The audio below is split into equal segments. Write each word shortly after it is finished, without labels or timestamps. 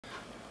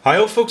Hi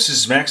all folks, this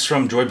is Max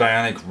from Droid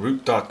Bionic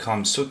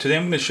Root.com. So today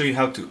I'm going to show you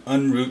how to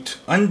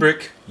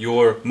unbrick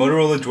your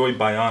Motorola Droid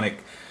Bionic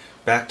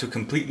back to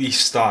completely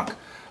stock.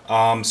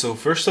 So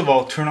first of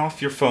all, turn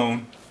off your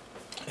phone,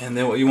 and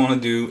then what you want to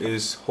do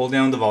is hold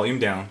down the volume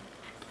down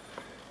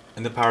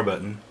and the power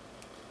button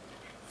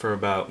for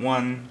about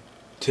 1,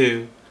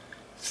 2,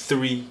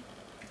 3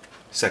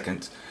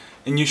 seconds.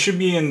 And you should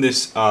be in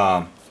this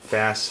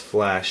fast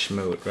flash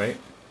mode, right?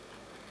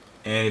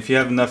 And if you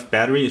have enough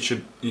battery,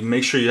 you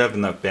make sure you have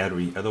enough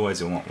battery,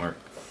 otherwise it won't work.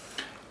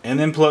 And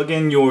then plug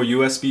in your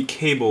USB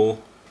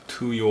cable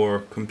to your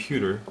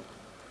computer,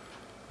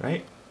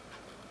 right?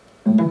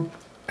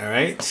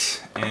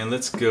 Alright, and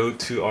let's go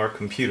to our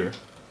computer.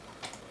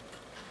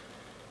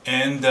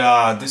 And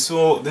this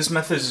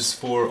method is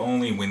for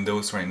only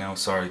Windows right now,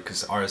 sorry,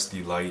 because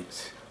RSD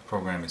Lite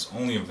program is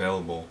only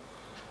available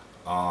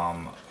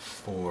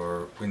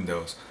for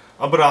Windows.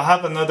 But I'll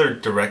have another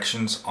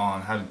directions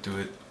on how to do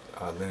it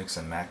Linux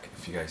and Mac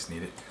if you guys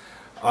need it.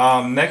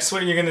 Next,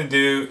 what you're gonna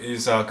do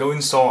is go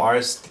install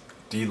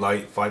RSD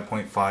Lite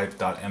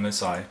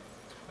 5.5.msi.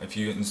 If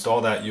you install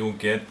that, you'll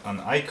get an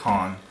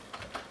icon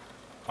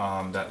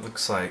that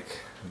looks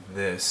like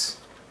this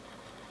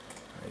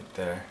right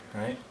there,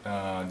 right?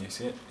 Do you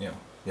see it? Yeah,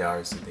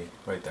 RSD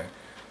right there.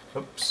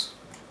 Oops,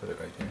 put it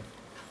right here.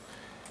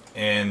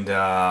 And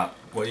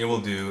what you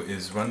will do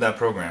is run that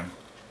program.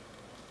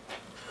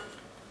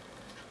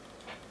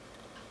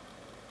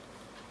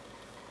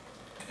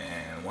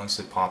 Once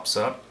it pops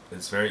up,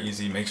 it's very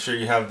easy. Make sure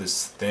you have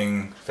this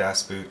thing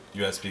fastboot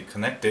USB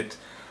connected.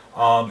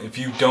 If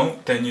you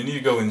don't, then you need to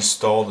go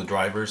install the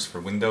drivers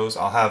for Windows.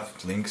 I'll have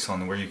links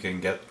on where you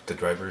can get the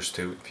drivers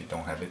too if you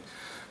don't have it.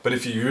 But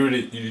if you're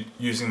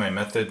using my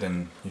method,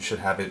 then you should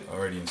have it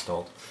already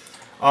installed.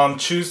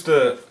 Choose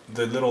the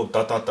little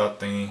dot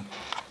thingy.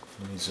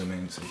 Let me zoom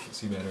in so you can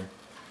see better.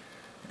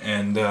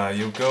 And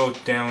you'll go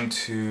down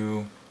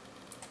to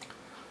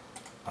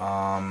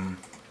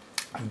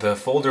the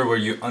folder where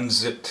you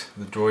unzipped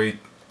the Droid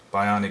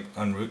Bionic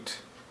Unroot.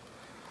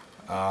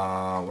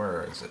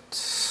 Where is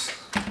it?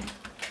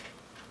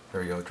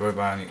 There we go, Droid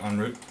Bionic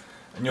Unroot.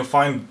 And you'll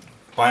find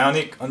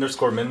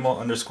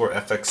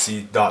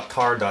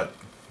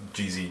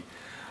bionic_minimal_fxc.tar.gz.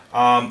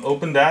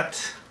 Open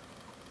that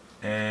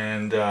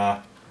and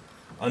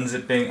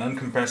unzipping,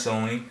 uncompress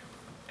only.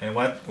 And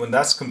when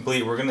that's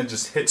complete, we're gonna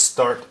just hit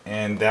start,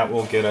 and that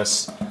will get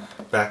us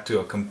back to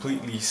a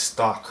completely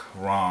stock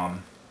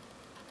ROM.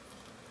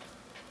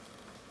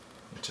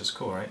 Which is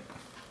cool, right?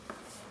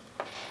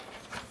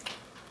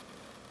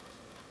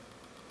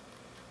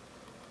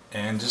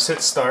 And just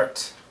hit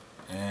start,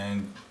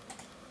 and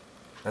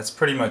that's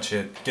pretty much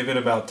it. Give it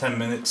about 10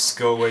 minutes,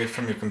 go away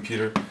from your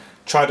computer.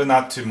 Try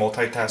not to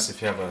multitask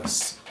if you have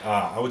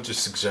I would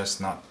just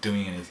suggest not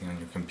doing anything on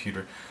your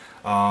computer.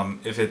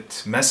 If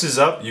it messes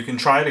up, you can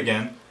try it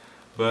again,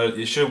 but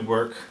it should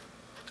work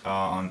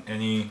on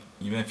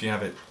even if you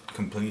have it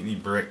completely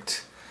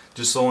bricked.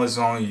 Just as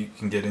long as you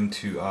can get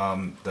into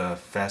the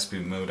fast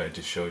boot mode I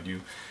just showed you,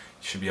 you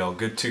should be all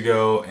good to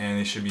go, and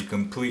it should be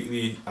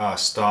completely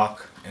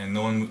stock, and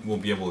no one will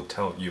be able to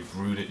tell if you've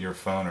rooted your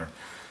phone or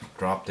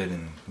dropped it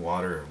in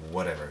water or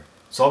whatever.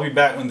 So I'll be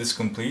back when this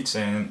completes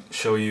and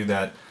show you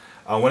that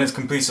when it's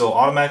complete, it'll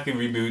automatically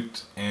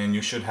reboot, and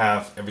you should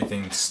have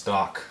everything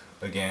stock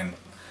again,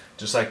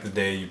 just like the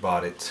day you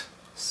bought it.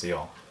 See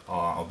y'all.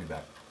 I'll be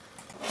back.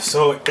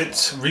 So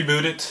it's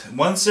rebooted.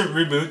 Once it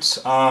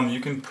reboots, you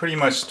can pretty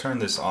much turn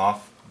this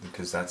off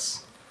because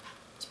it's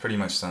pretty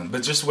much done.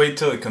 But just wait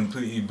till it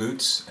completely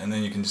boots, and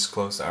then you can just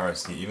close the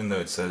RSD, even though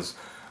it says,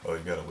 oh,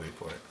 you gotta wait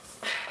for it.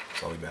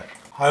 So I'll be back.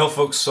 Hi all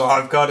folks, so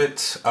I've got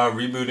it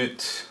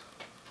rebooted,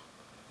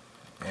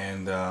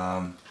 and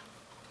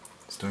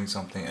it's doing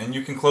something. And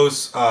you can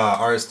close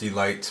RSD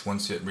Lite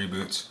once it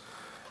reboots.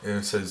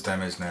 It says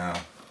damage now.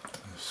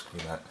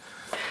 Screw that.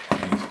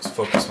 Let me just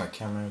focus my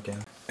camera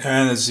again.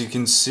 And as you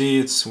can see,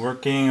 it's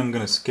working. I'm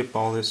gonna skip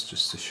all this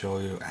just to show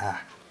you.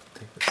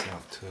 Take this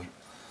out too.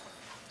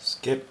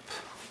 Skip.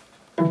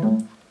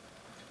 And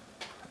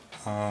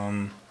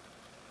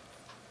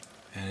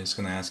it's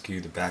gonna ask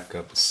you to back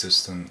up the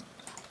system.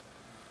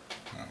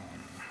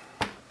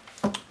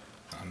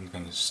 I'm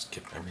gonna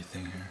skip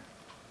everything here.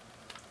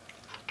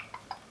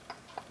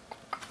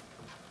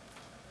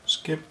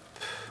 Skip.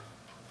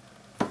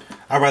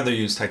 I'd rather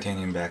use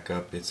Titanium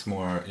backup. It's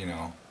more,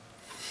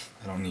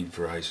 I don't need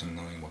Verizon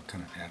knowing what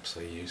kind of apps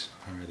I use.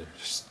 I'd rather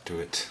just do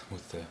it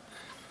with the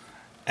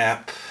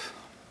app.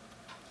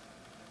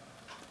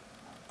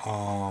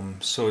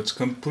 So it's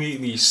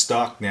completely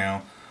stock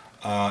now,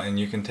 and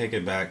you can take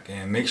it back,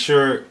 and make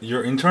sure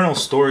your internal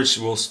storage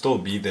will still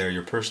be there.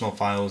 Your personal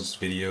files,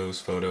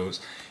 videos, photos,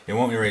 it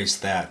won't erase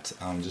that.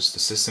 Just the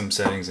system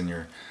settings and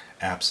your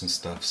apps and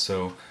stuff.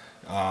 So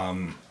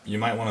you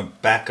might want to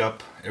back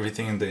up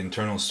everything in the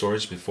internal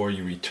storage before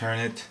you return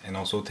it, and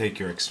also take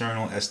your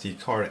external SD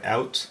card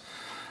out.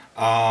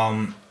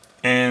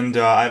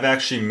 I've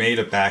actually made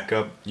a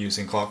backup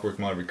using Clockwork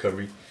Mod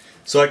Recovery,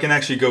 so I can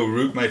actually go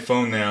root my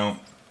phone now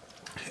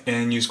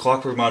and use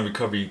Clockwork Mod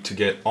Recovery to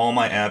get all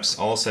my apps,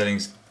 all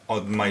settings,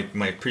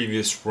 my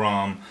previous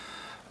ROM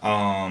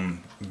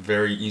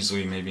very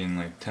easily, maybe in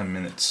like 10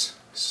 minutes.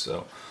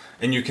 So,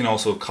 and you can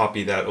also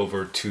copy that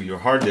over to your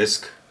hard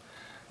disk,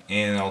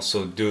 and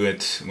also do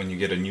it when you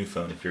get a new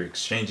phone if you're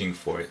exchanging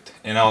for it.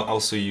 And I'll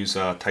also use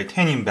a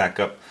titanium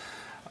backup,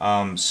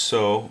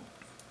 so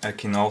I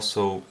can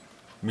also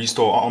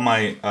restore all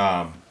my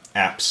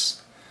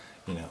apps,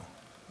 you know,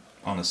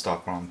 on a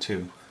stock ROM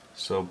too.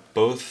 So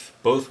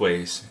both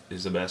ways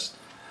is the best.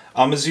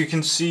 As you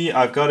can see,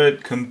 I've got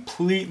it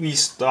completely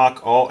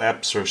stock. All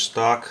apps are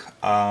stock,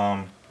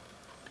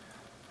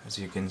 as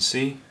you can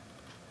see.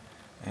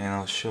 And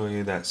I'll show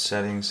you that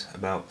settings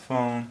about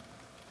phone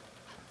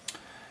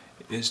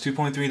is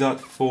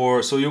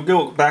 2.3.4. So you'll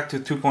go back to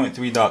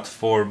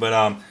 2.3.4,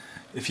 but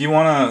if you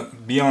want to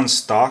be on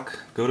stock,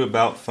 go to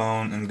about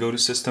phone and go to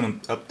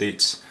system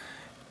updates,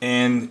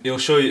 and it'll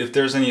show you if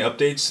there's any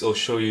updates. It'll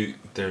show you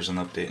there's an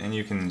update, and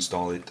you can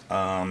install it.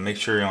 Make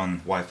sure you're on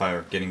Wi-Fi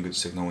or getting good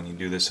signal when you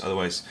do this,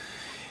 otherwise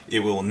it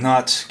will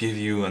not give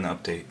you an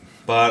update.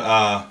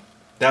 But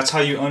that's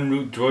how you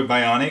unroot Droid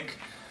Bionic.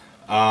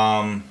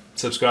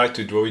 Subscribe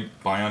to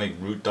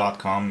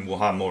droidbionicroot.com. We'll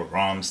have more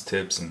ROMs,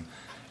 tips, and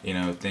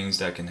things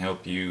that can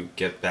help you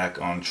get back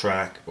on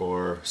track,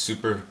 or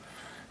super,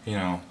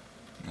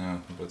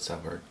 what's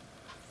that word?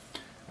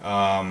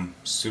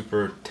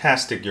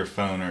 Super-tastic your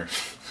phone, or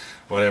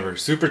whatever.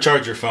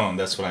 Supercharge your phone,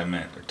 that's what I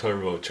meant. Or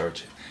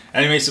turbocharge it.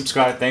 Anyway,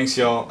 subscribe. Thanks,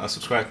 y'all.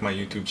 Subscribe to my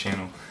YouTube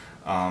channel.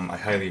 I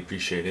highly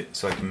appreciate it,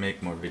 so I can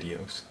make more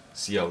videos.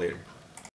 See y'all later.